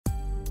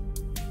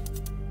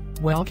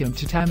Welcome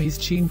to Tammie's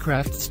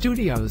CineCraft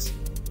Studios.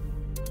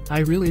 I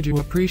really do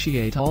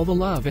appreciate all the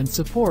love and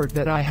support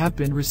that I have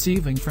been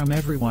receiving from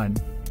everyone.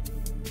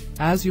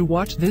 As you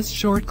watch this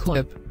short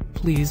clip,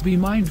 please be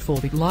mindful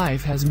that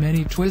life has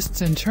many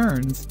twists and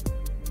turns.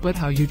 But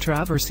how you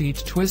traverse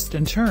each twist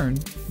and turn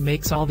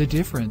makes all the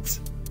difference.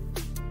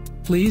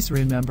 Please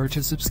remember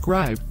to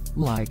subscribe,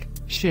 like,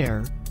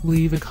 share,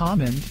 leave a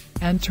comment,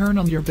 and turn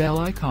on your bell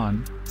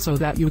icon, so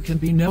that you can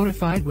be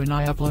notified when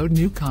I upload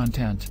new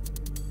content.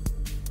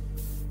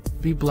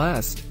 Be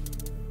blessed.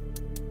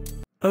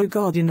 O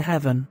God in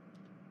heaven,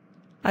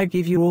 I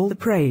give you all the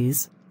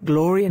praise,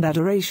 glory and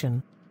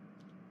adoration.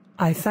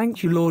 I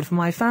thank you, Lord, for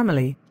my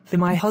family, for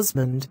my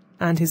husband,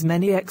 and his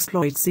many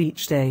exploits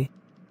each day.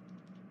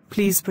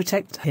 Please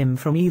protect him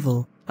from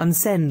evil, and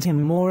send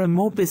him more and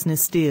more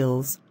business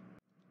deals.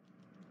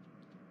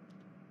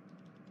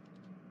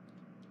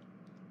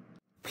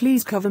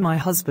 Please cover my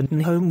husband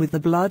and home with the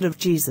blood of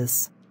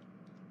Jesus.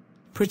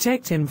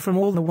 Protect him from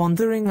all the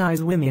wandering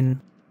eyes women.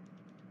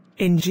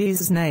 In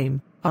Jesus'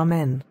 name,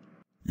 Amen.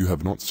 You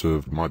have not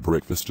served my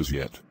breakfast as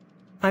yet.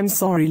 I'm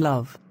sorry,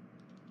 love.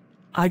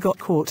 I got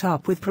caught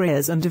up with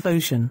prayers and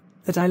devotion,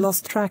 that I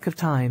lost track of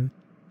time.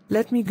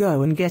 Let me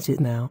go and get it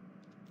now.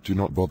 Do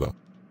not bother.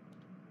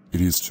 It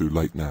is too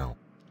late now.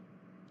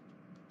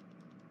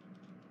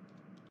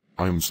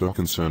 I am so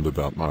concerned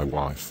about my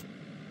wife.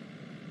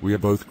 We are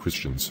both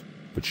Christians,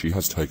 but she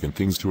has taken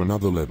things to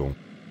another level.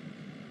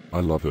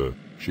 I love her,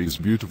 she is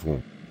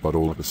beautiful, but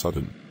all of a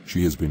sudden,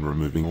 she has been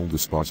removing all the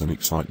spice and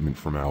excitement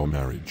from our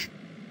marriage.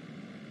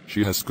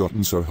 She has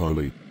gotten so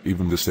holy,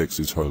 even the sex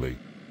is holy.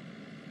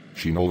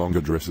 She no longer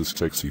dresses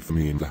sexy for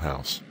me in the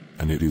house,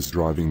 and it is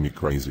driving me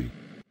crazy.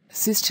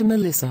 Sister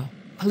Melissa,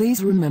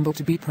 please remember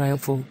to be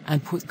prayerful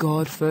and put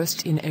God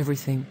first in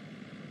everything.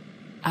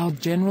 Our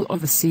general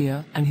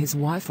overseer and his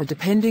wife are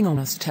depending on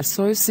us to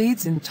sow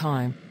seeds in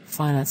time,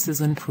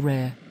 finances and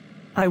prayer.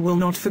 I will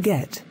not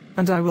forget,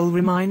 and I will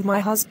remind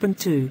my husband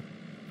too.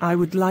 I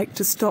would like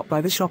to stop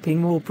by the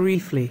shopping mall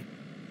briefly.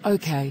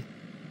 Okay.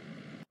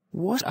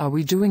 What are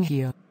we doing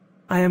here?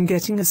 I am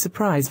getting a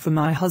surprise for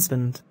my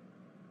husband.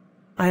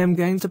 I am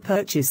going to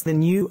purchase the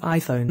new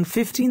iPhone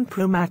 15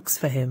 Pro Max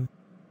for him.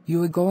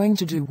 You are going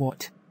to do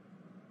what?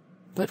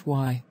 But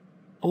why?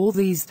 All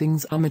these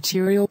things are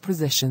material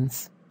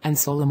possessions, and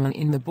Solomon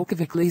in the book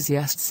of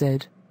Ecclesiastes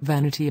said,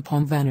 "Vanity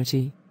upon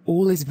vanity,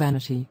 all is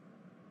vanity."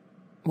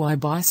 Why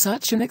buy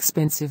such an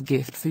expensive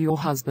gift for your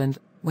husband,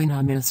 when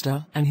our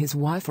minister and his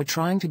wife are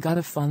trying to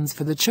gather funds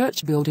for the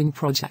church building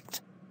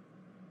project?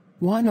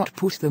 Why not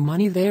put the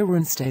money there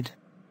instead?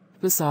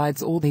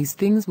 Besides, all these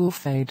things will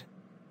fade.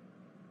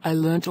 I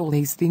learnt all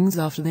these things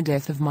after the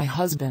death of my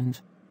husband.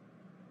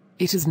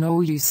 It is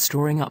no use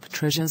storing up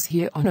treasures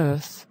here on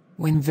earth,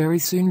 when very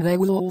soon they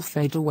will all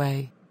fade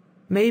away.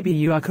 Maybe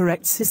you are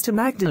correct, Sister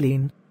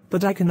Magdalene,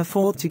 but I can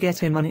afford to get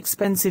him an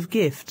expensive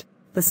gift.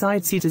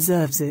 Besides, he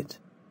deserves it.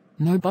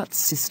 No buts,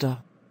 sister.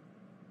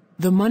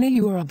 The money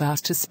you are about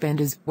to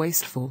spend is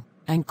wasteful,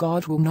 and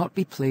God will not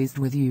be pleased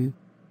with you.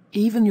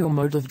 Even your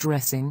mode of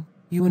dressing,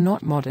 you are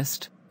not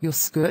modest, your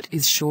skirt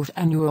is short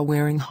and you are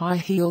wearing high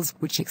heels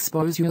which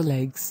expose your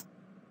legs.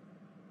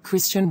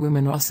 Christian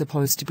women are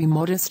supposed to be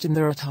modest in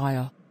their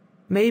attire.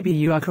 Maybe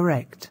you are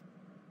correct.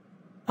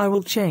 I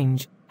will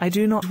change. I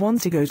do not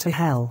want to go to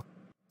hell.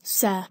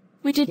 Sir,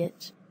 we did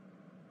it.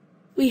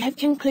 We have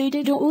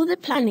concluded all the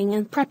planning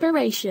and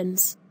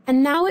preparations,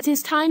 and now it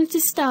is time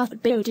to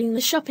start building the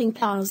shopping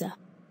plaza.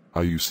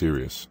 Are you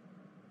serious?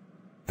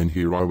 And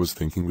here I was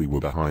thinking we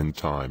were behind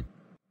time.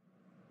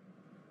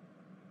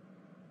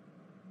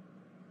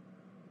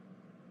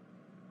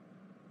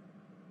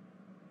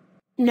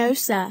 No,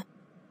 sir.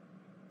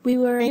 We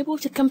were able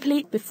to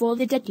complete before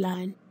the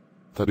deadline.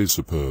 That is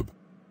superb.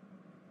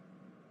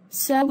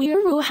 Sir, we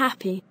are all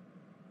happy.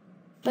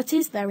 But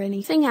is there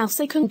anything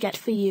else I can get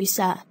for you,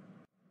 sir?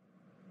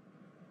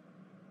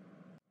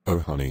 Oh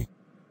honey.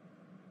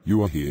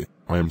 You are here.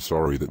 I am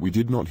sorry that we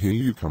did not hear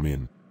you come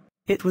in.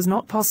 It was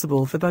not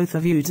possible for both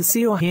of you to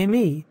see or hear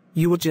me.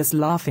 You were just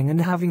laughing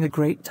and having a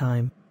great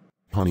time.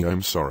 Honey, I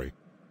am sorry.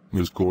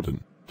 Ms.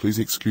 Gordon, please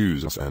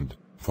excuse us and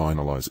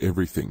finalize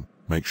everything.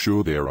 Make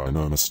sure there are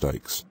no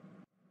mistakes.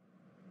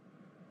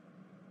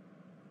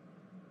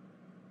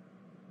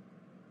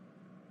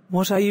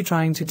 What are you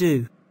trying to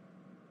do?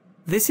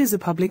 This is a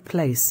public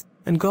place,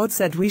 and God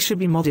said we should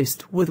be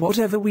modest with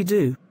whatever we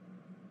do.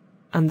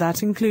 And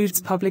that includes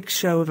public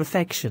show of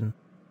affection.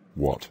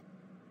 What?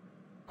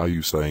 Are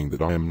you saying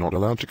that I am not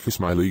allowed to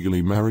kiss my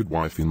legally married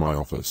wife in my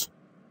office?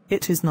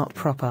 It is not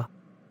proper.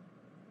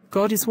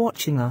 God is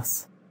watching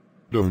us.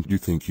 Don't you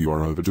think you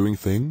are overdoing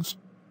things?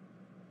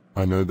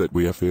 I know that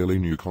we are fairly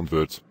new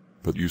converts,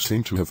 but you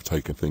seem to have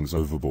taken things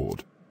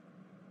overboard.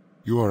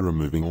 You are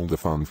removing all the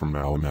fun from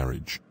our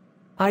marriage.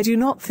 I do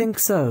not think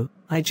so.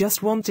 I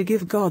just want to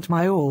give God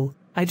my all.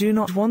 I do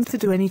not want to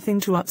do anything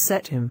to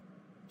upset him.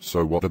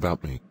 So what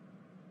about me?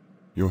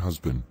 Your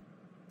husband.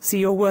 See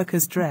your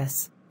worker's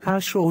dress, how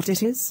short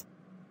it is?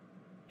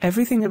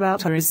 Everything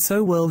about her is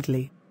so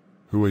worldly.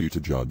 Who are you to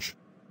judge?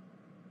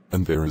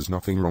 And there is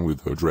nothing wrong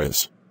with her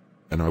dress.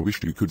 and I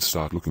wished you could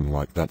start looking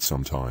like that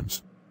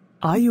sometimes.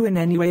 Are you in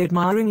any way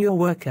admiring your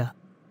worker?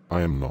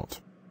 I am not.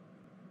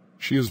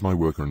 She is my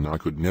worker and I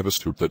could never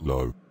stoop that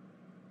low.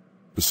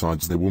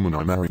 Besides, the woman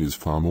I married is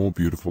far more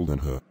beautiful than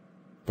her.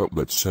 But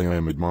let's say I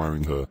am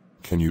admiring her,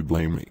 can you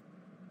blame me?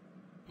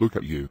 Look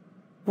at you.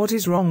 What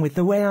is wrong with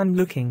the way I'm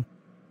looking?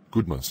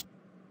 Goodness.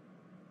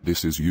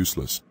 This is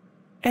useless.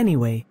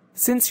 Anyway,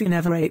 since you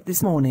never ate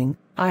this morning,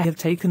 I have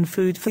taken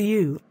food for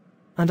you.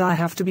 And I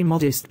have to be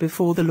modest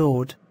before the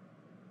Lord.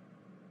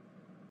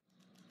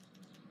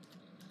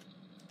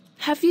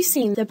 Have you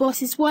seen the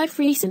boss's wife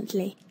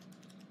recently?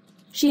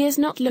 She is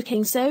not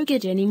looking so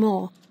good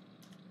anymore.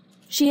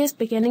 She is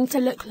beginning to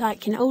look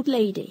like an old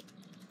lady.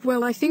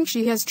 Well, I think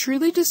she has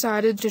truly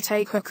decided to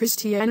take her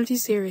Christianity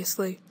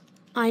seriously.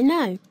 I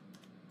know.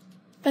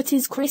 But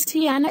is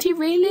Christianity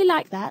really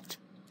like that?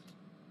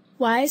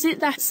 Why is it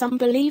that some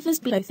believers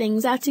blow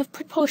things out of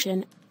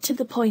proportion, to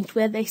the point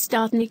where they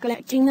start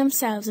neglecting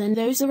themselves and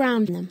those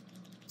around them?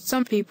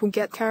 Some people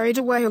get carried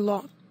away a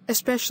lot,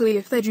 especially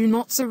if they do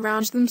not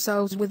surround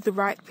themselves with the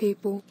right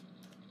people.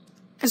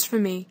 As for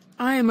me,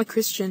 I am a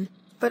Christian,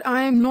 but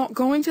I am not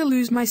going to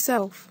lose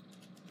myself.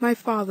 My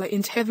Father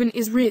in heaven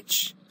is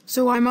rich,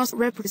 so I must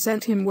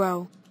represent him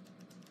well.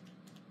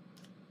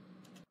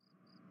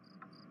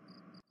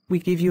 We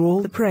give you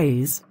all the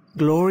praise,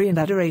 glory and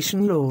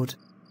adoration, Lord.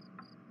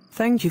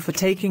 Thank you for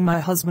taking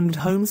my husband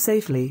home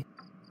safely.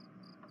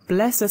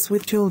 Bless us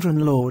with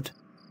children, Lord.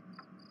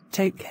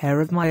 Take care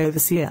of my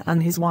overseer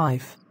and his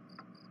wife.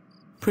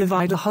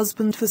 Provide a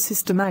husband for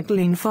Sister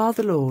Magdalene,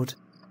 Father, Lord.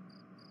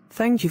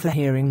 Thank you for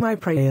hearing my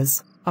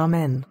prayers.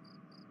 Amen.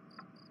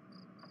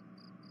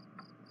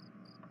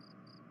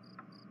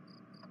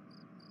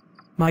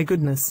 My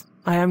goodness,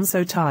 I am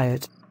so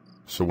tired.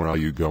 So where are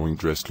you going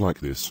dressed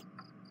like this?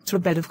 To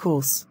bed, of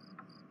course.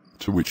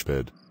 To which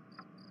bed?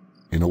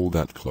 In all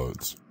that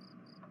clothes.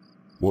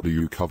 What are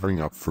you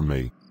covering up from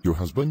me, your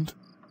husband?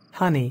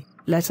 Honey,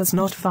 let us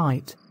not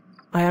fight.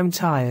 I am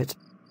tired.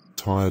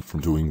 Tired from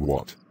doing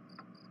what?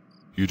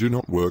 You do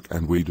not work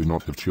and we do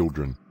not have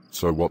children,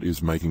 so what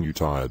is making you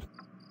tired?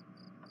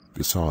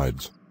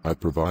 Besides, I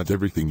provide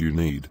everything you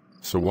need,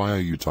 so why are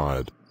you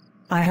tired?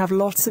 I have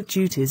lots of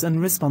duties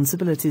and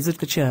responsibilities at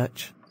the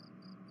church.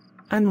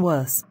 And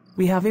worse,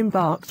 we have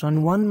embarked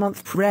on 1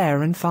 month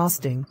prayer and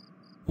fasting.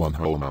 1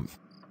 whole month?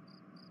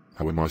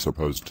 How am I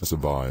supposed to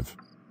survive?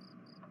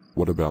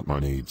 What about my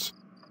needs?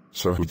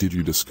 So who did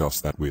you discuss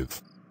that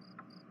with?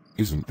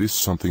 Isn't this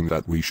something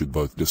that we should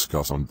both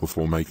discuss on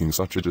before making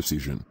such a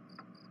decision?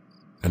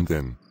 And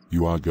then,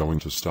 you are going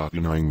to start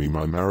denying me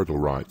my marital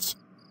rights.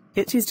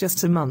 It is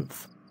just a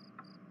month.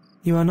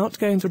 You are not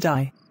going to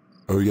die.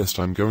 Oh yes,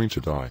 I'm going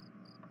to die.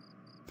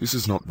 This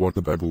is not what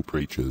the Bible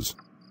preaches.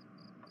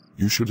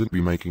 You shouldn't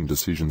be making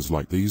decisions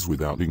like these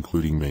without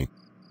including me.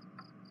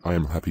 I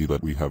am happy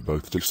that we have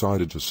both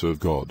decided to serve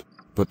God,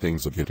 but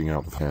things are getting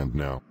out of hand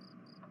now.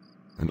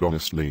 And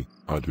honestly,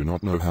 I do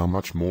not know how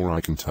much more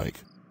I can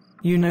take.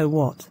 You know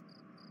what?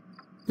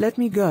 Let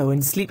me go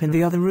and sleep in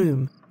the other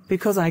room,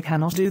 because I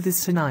cannot do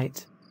this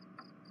tonight.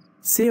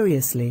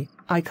 Seriously,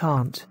 I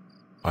can't.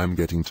 I'm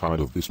getting tired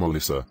of this,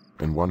 Melissa,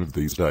 and one of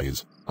these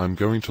days, I'm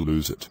going to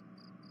lose it.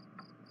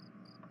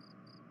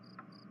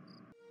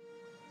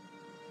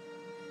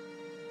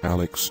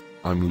 Alex,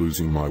 I'm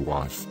losing my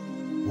wife.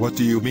 What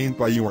do you mean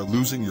by you are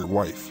losing your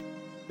wife?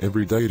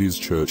 Every day it is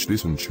church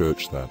this and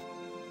church that.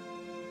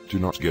 Do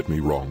not get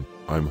me wrong,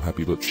 I'm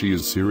happy that she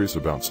is serious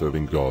about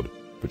serving God,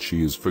 but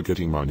she is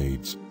forgetting my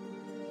needs.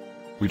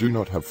 We do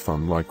not have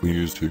fun like we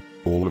used to,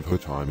 all of her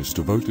time is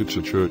devoted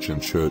to church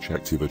and church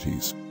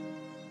activities.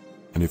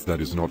 And if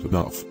that is not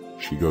enough,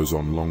 she goes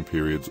on long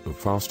periods of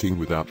fasting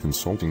without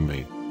consulting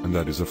me, and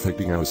that is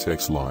affecting our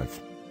sex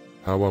life.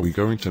 How are we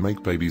going to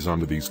make babies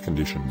under these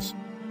conditions?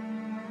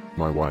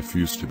 My wife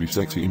used to be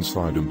sexy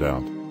inside and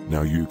out,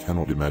 now you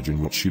cannot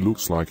imagine what she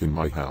looks like in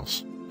my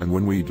house, and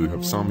when we do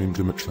have some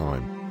intimate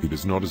time, it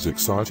is not as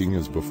exciting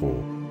as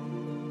before.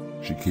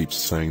 She keeps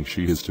saying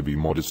she is to be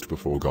modest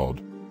before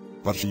God.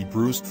 But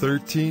Hebrews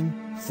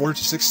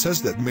 13:4-6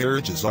 says that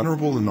marriage is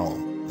honorable in all,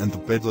 and the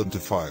bed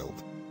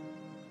undefiled.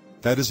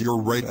 That is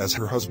your right as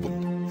her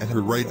husband, and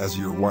her right as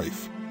your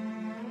wife.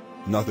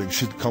 Nothing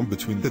should come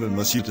between that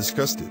unless you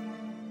discussed it.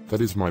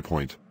 That is my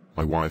point.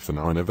 My wife and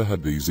I never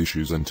had these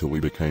issues until we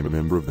became a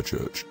member of the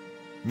church.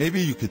 Maybe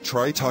you could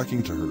try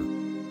talking to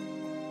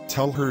her.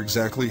 Tell her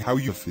exactly how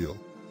you feel.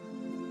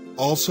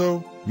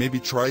 Also, maybe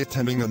try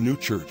attending a new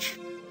church.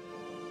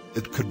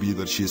 It could be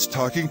that she is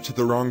talking to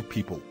the wrong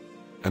people.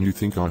 And you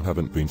think I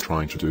haven't been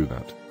trying to do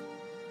that?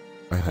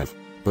 I have,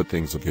 but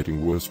things are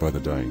getting worse by the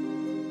day.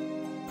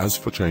 As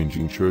for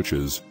changing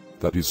churches,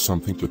 that is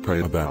something to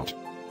pray about.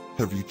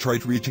 Have you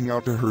tried reaching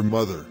out to her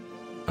mother?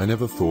 I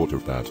never thought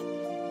of that.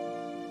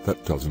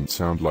 That doesn't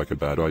sound like a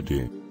bad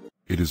idea.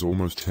 It is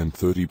almost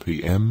 10:30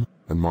 p.m.,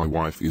 and my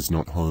wife is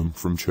not home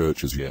from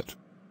church as yet.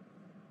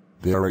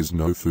 There is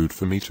no food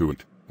for me to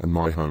eat, and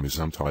my home is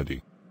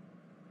untidy.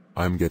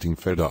 I'm getting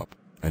fed up,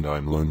 and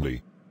I'm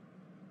lonely.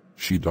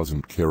 She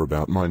doesn't care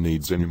about my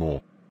needs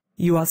anymore.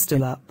 You are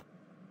still up.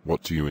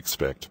 What do you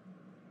expect?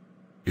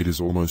 It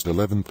is almost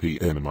 11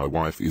 p.m. and my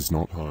wife is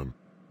not home.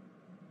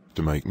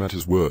 To make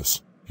matters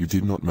worse, you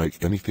did not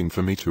make anything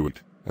for me to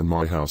eat, and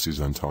my house is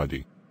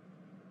untidy.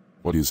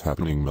 What is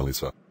happening,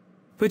 Melissa?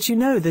 But you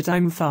know that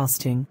I'm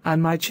fasting,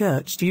 and my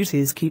church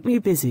duties keep me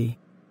busy.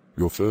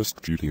 Your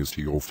first duty is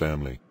to your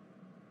family.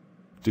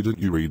 Didn't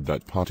you read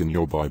that part in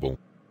your Bible?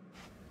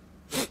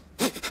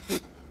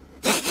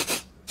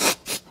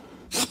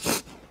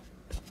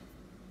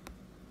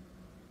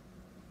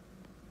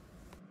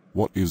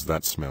 What is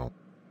that smell?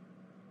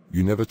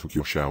 You never took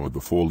your shower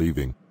before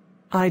leaving.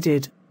 I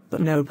did,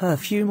 but no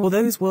perfume or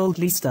those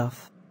worldly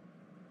stuff.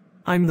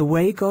 I'm the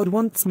way God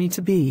wants me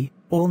to be,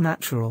 all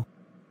natural.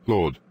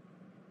 Lord,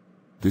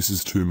 this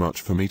is too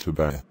much for me to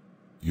bear.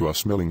 You are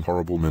smelling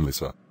horrible,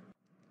 Melissa.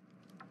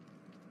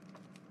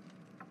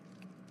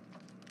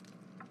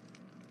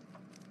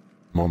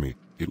 Mommy,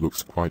 it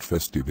looks quite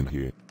festive in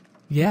here.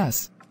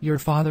 Yes, your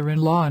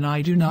father-in-law and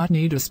I do not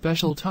need a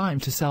special time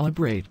to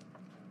celebrate.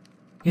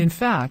 In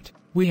fact,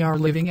 we are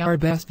living our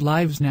best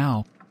lives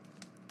now.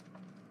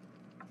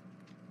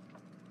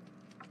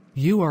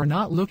 You are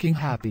not looking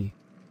happy.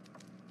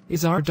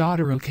 Is our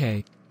daughter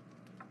okay?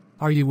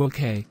 Are you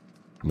okay?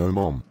 No,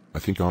 Mom, I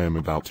think I am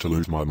about to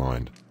lose my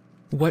mind.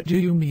 What do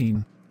you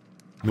mean?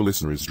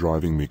 Melissa is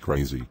driving me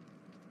crazy.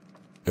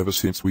 Ever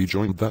since we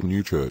joined that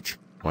new church,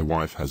 my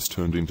wife has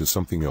turned into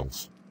something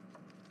else.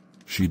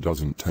 She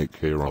doesn't take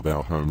care of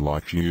our home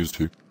like she used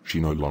to. She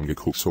no longer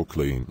cooks or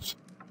cleans.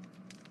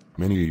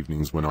 Many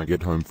evenings when I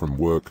get home from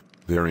work,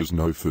 there is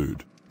no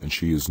food, and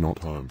she is not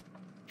home.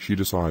 She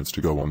decides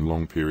to go on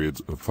long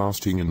periods of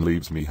fasting and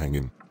leaves me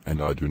hanging,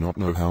 and I do not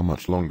know how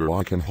much longer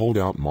I can hold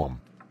out,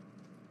 Mom.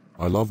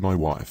 I love my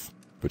wife,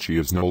 but she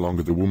is no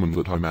longer the woman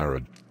that I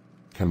married.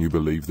 Can you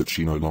believe that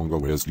she no longer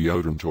wears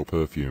deodorant or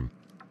perfume?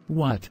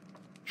 What?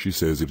 She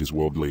says it is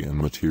worldly and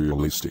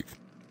materialistic.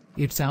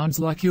 It sounds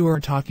like you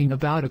are talking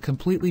about a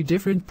completely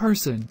different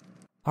person.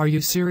 Are you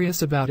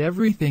serious about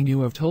everything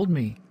you have told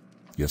me?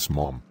 Yes,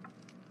 Mom.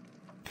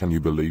 Can you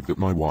believe that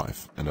my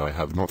wife and I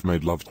have not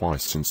made love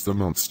twice since the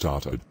month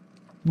started?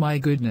 My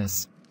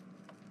goodness.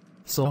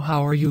 So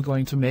how are you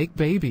going to make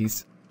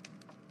babies?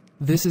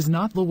 This is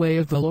not the way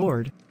of the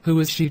Lord. Who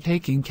is she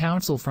taking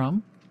counsel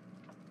from?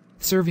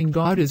 Serving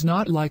God is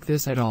not like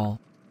this at all.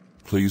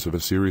 Please have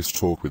a serious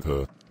talk with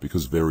her,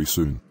 because very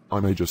soon, I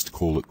may just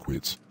call it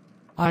quits.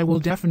 I will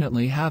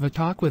definitely have a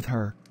talk with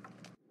her.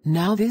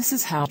 Now this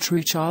is how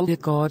true child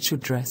of God should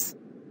dress.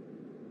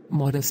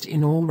 Modest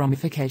in all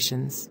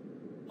ramifications.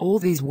 All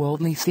these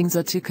worldly things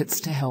are tickets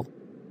to hell.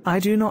 I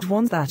do not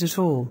want that at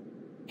all.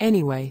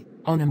 Anyway,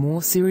 on a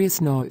more serious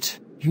note,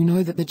 you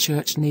know that the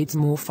church needs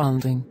more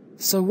funding,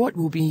 so what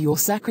will be your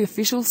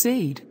sacrificial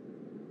seed?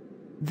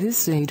 This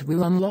seed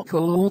will unlock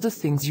all the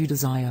things you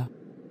desire.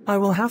 I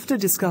will have to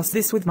discuss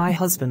this with my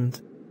husband.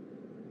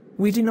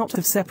 We do not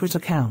have separate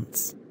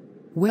accounts.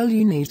 Well,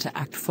 you need to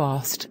act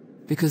fast,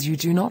 because you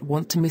do not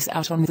want to miss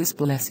out on this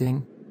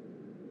blessing.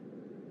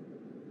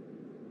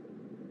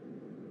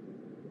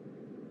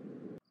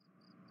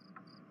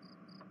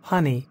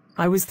 Honey,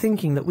 I was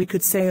thinking that we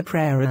could say a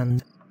prayer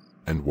and...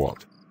 And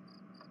what?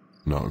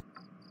 No.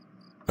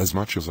 As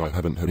much as I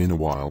haven't had in a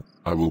while,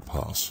 I will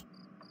pass.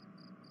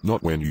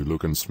 Not when you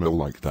look and smell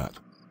like that.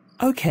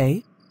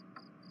 Okay.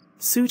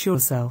 Suit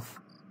yourself.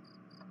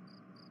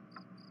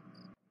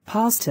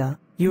 Pastor,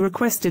 you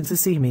requested to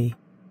see me.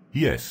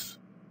 Yes.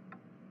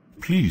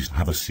 Please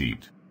have a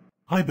seat.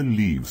 I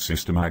believe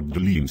Sister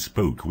Magdalene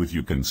spoke with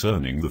you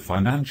concerning the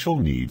financial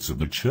needs of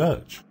the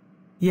church.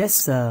 Yes,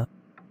 sir.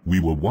 We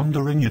were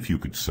wondering if you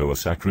could sow a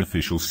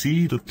sacrificial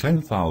seed of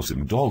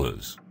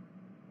 $10,000.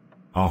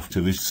 After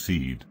this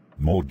seed,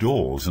 more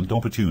doors and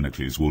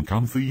opportunities will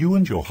come for you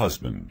and your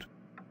husband.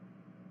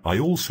 I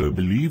also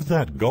believe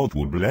that God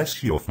will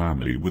bless your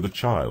family with a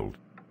child.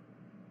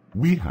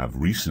 We have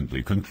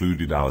recently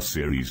concluded our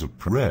series of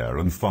prayer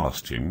and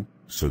fasting,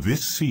 so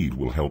this seed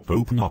will help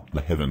open up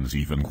the heavens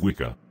even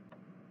quicker.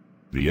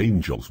 The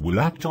angels will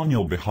act on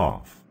your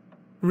behalf.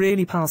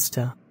 Really,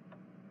 Pastor?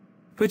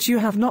 But you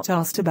have not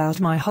asked about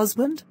my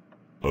husband?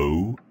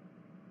 Oh?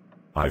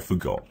 I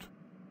forgot.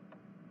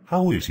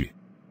 How is he?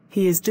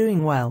 He is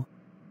doing well.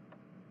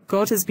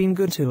 God has been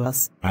good to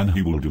us. And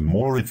he will do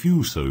more if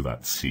you sow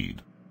that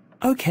seed.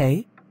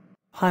 Okay.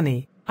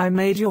 Honey, I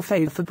made your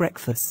fave for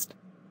breakfast.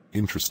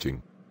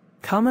 Interesting.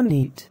 Come and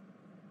eat.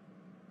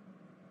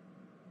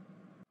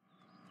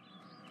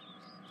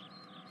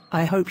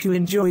 I hope you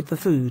enjoyed the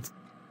food.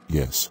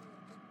 Yes.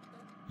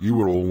 You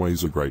were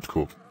always a great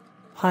cook.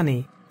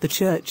 Honey, the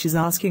church is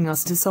asking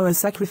us to sow a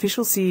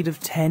sacrificial seed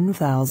of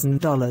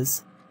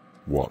 $10,000.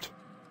 What?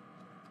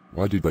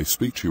 Why did they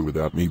speak to you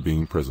without me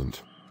being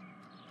present?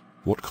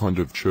 What kind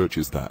of church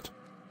is that?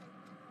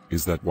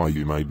 Is that why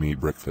you made me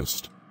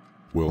breakfast?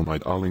 Well, my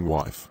darling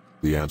wife,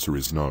 the answer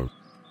is no.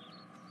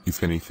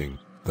 If anything,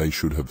 they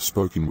should have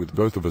spoken with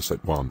both of us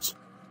at once.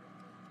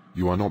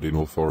 You are not in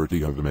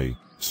authority over me,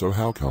 so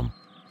how come?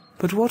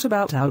 But what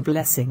about our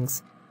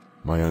blessings?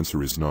 My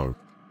answer is no.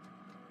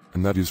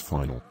 And that is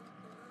final.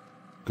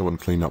 Go and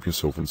clean up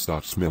yourself and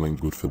start smelling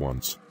good for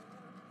once.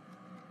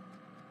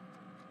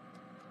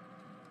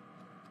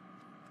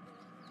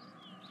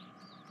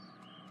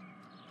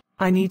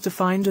 I need to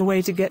find a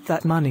way to get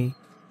that money.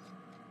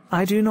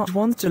 I do not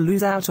want to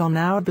lose out on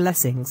our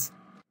blessings.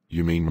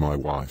 You mean my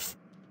wife?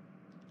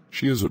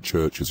 She is at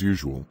church as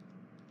usual.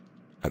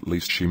 At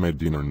least she made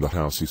dinner and the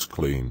house is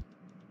clean.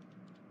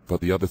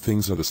 But the other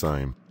things are the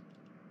same.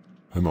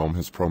 Her mom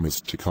has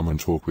promised to come and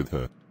talk with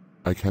her.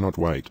 I cannot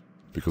wait,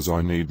 because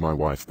I need my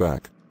wife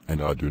back, and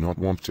I do not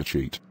want to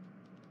cheat.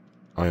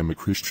 I am a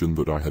Christian,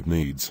 but I have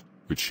needs,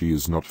 which she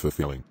is not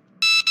fulfilling.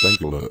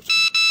 Bank alert.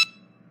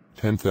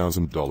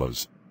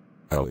 $10,000.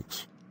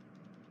 Alex.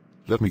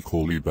 Let me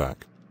call you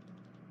back.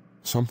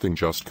 Something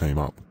just came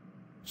up.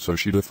 So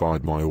she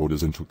defied my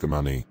orders and took the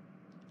money.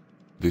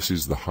 This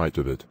is the height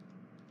of it.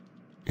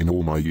 In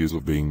all my years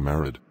of being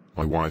married,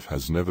 my wife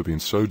has never been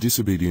so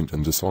disobedient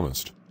and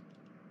dishonest.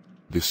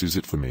 This is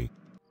it for me.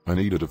 I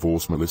need a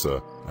divorce,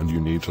 Melissa, and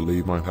you need to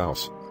leave my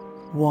house.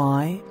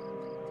 Why?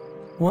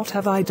 What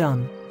have I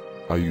done?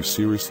 Are you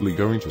seriously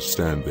going to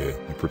stand there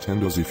and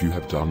pretend as if you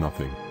have done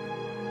nothing?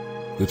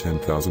 The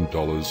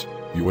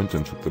 $10,000, you went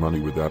and took the money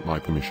without my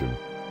permission.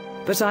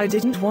 But I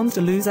didn't want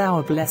to lose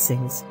our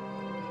blessings.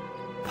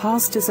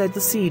 Pastor said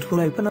the seed will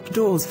open up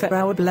doors for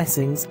our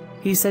blessings.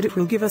 He said it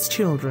will give us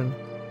children.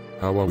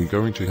 How are we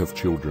going to have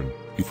children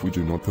if we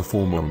do not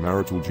perform our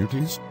marital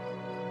duties?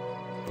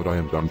 But I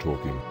am done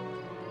talking.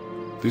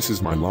 This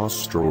is my last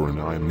straw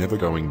and I am never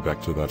going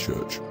back to that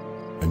church.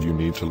 And you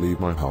need to leave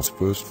my house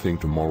first thing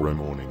tomorrow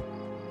morning.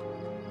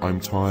 I'm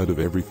tired of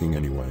everything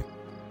anyway.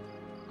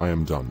 I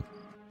am done.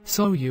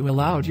 So you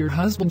allowed your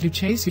husband to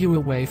chase you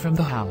away from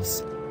the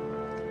house?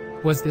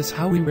 Was this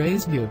how we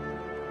raised you?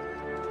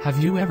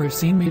 Have you ever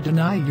seen me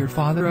deny your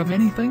father of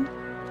anything?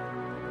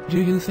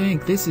 Do you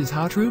think this is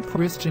how true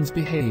Christians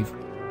behave?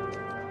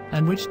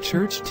 And which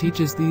church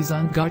teaches these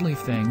ungodly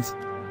things?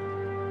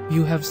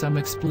 You have some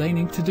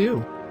explaining to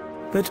do.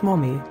 But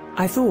Mommy,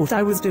 I thought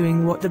I was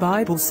doing what the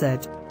Bible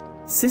said.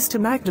 Sister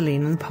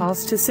Magdalene and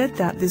Pastor said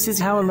that this is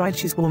how a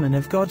righteous woman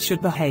of God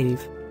should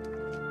behave.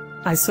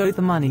 I sowed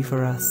the money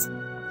for us.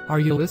 Are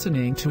you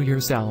listening to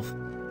yourself?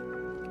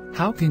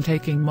 How can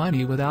taking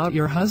money without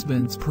your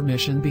husband's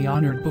permission be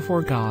honored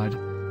before God?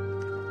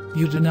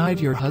 You denied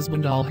your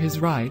husband all his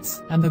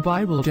rights, and the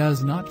Bible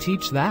does not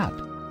teach that.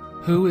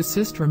 Who is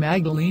Sister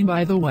Magdalene,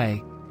 by the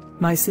way?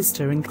 My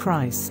sister in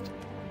Christ.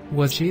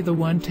 Was she the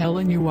one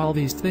telling you all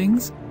these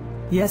things?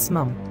 Yes,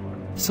 Mom.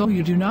 So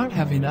you do not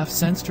have enough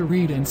sense to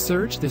read and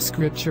search the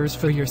scriptures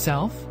for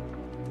yourself?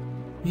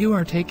 You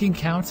are taking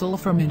counsel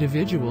from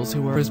individuals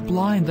who are as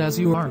blind as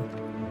you are.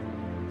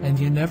 And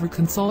you never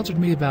consulted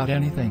me about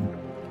anything.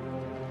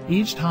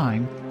 Each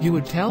time, you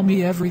would tell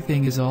me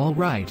everything is all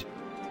right.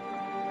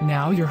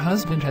 Now your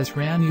husband has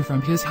ran you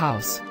from his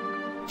house.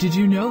 Did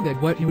you know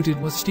that what you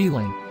did was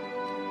stealing?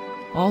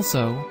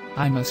 Also,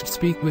 I must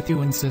speak with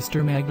you and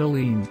Sister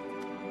Magdalene.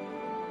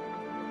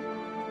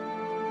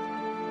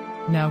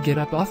 Now get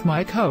up off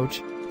my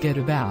couch, get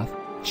a bath,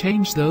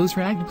 change those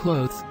ragged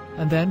clothes,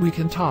 and then we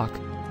can talk.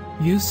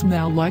 You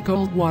smell like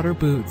old water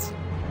boots.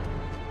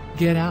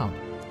 Get out.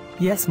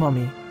 Yes,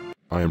 Mommy.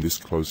 I am this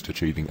close to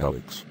cheating,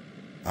 Alex.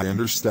 I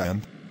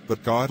understand,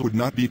 but God would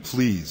not be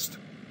pleased.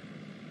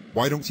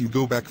 Why don't you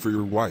go back for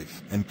your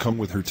wife and come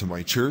with her to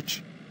my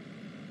church?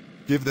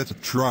 Give that a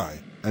try,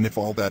 and if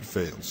all that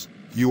fails,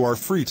 you are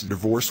free to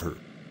divorce her.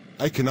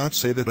 I cannot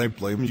say that I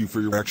blame you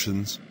for your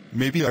actions.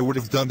 Maybe I would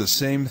have done the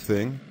same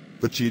thing,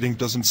 but cheating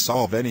doesn't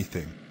solve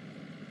anything.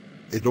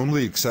 It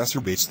only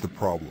exacerbates the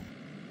problem.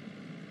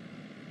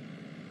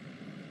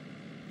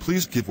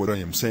 Please give what I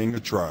am saying a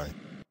try.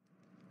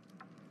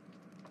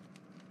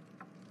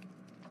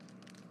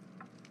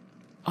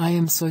 I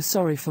am so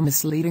sorry for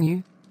misleading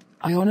you.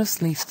 I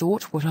honestly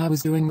thought what I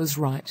was doing was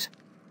right.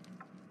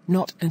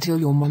 Not until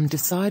your mom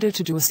decided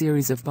to do a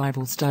series of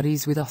Bible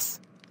studies with us.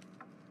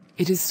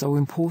 It is so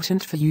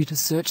important for you to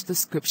search the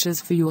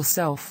scriptures for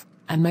yourself,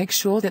 and make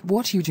sure that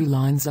what you do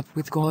lines up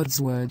with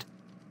God's word.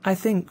 I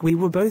think we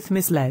were both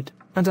misled,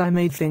 and I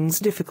made things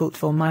difficult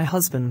for my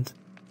husband.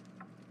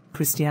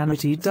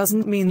 Christianity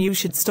doesn't mean you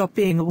should stop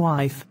being a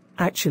wife.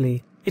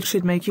 Actually, it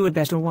should make you a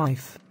better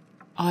wife.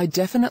 I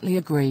definitely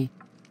agree.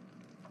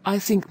 I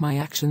think my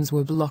actions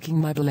were blocking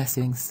my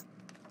blessings.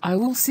 I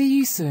will see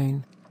you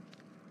soon.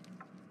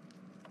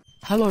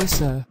 Hello,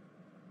 sir.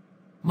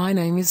 My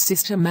name is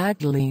Sister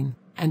Magdalene,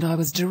 and I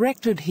was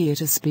directed here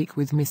to speak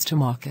with Mr.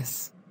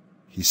 Marcus.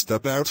 He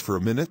stepped out for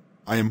a minute.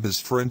 I am his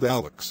friend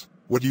Alex.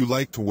 Would you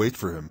like to wait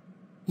for him?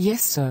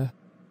 Yes, sir.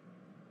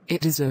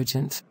 It is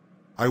urgent.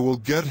 I will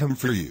get him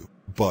for you,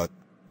 but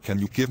can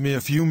you give me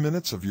a few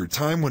minutes of your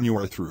time when you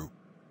are through?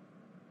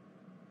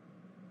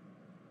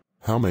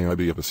 How may I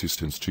be of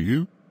assistance to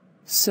you?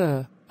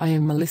 Sir, I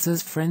am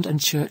Melissa's friend and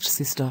church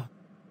sister.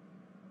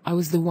 I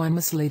was the one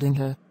misleading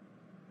her.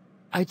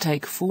 I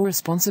take full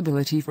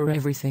responsibility for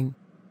everything.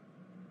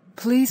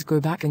 Please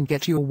go back and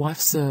get your wife,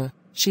 sir.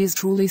 She is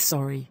truly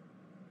sorry.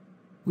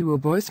 We were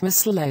both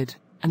misled,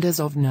 and as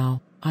of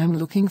now, I am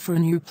looking for a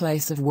new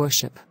place of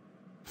worship.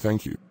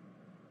 Thank you.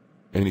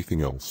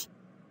 Anything else?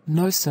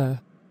 No,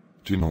 sir.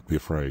 Do not be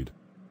afraid.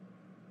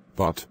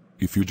 But,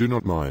 if you do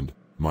not mind,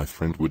 my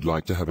friend would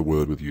like to have a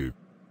word with you.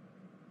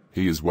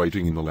 He is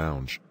waiting in the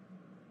lounge.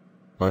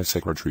 My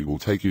secretary will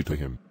take you to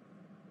him.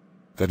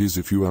 That is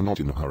if you are not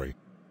in a hurry.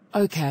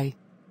 Okay.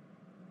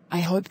 I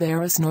hope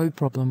there is no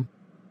problem.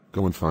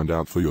 Go and find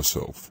out for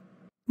yourself.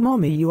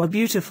 Mommy, you are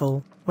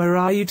beautiful. Where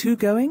are you two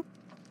going?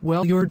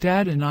 Well, your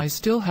dad and I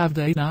still have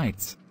date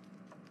nights.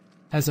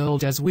 As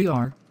old as we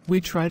are,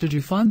 we try to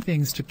do fun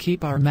things to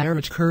keep our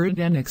marriage current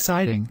and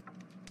exciting.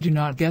 Do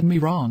not get me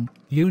wrong,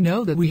 you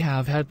know that we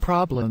have had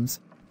problems,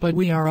 but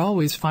we are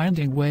always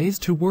finding ways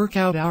to work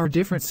out our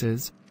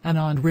differences, and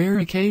on rare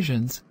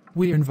occasions,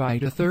 we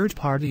invite a third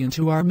party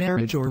into our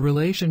marriage or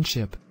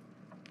relationship.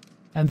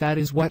 And that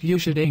is what you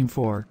should aim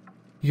for.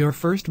 Your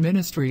first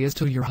ministry is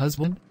to your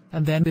husband,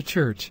 and then the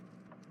church.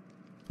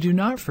 Do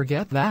not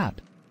forget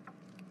that.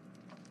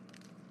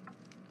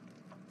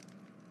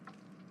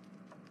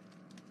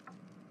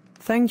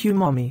 Thank you,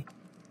 Mommy.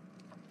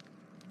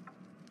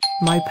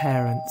 My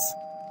parents.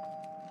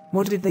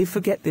 What did they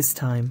forget this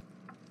time?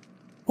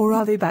 Or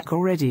are they back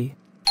already?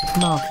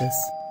 Marcus.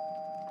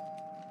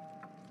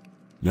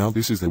 Now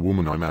this is the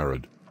woman I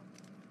married.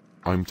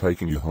 I'm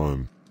taking you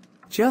home.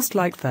 Just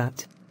like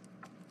that.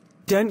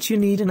 Don't you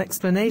need an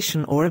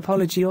explanation or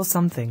apology or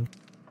something?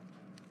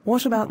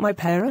 What about my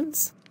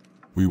parents?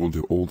 We will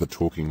do all the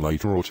talking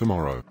later or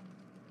tomorrow.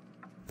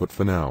 But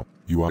for now,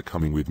 you are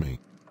coming with me.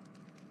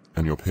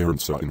 And your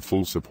parents are in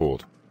full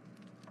support.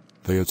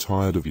 They are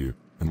tired of you,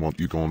 and want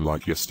you gone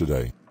like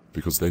yesterday,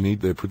 because they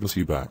need their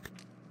privacy back.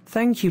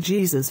 Thank you,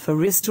 Jesus, for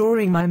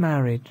restoring my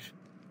marriage.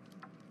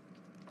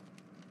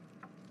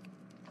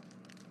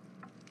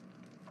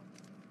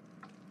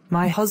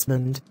 My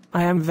husband,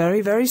 I am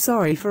very, very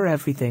sorry for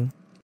everything.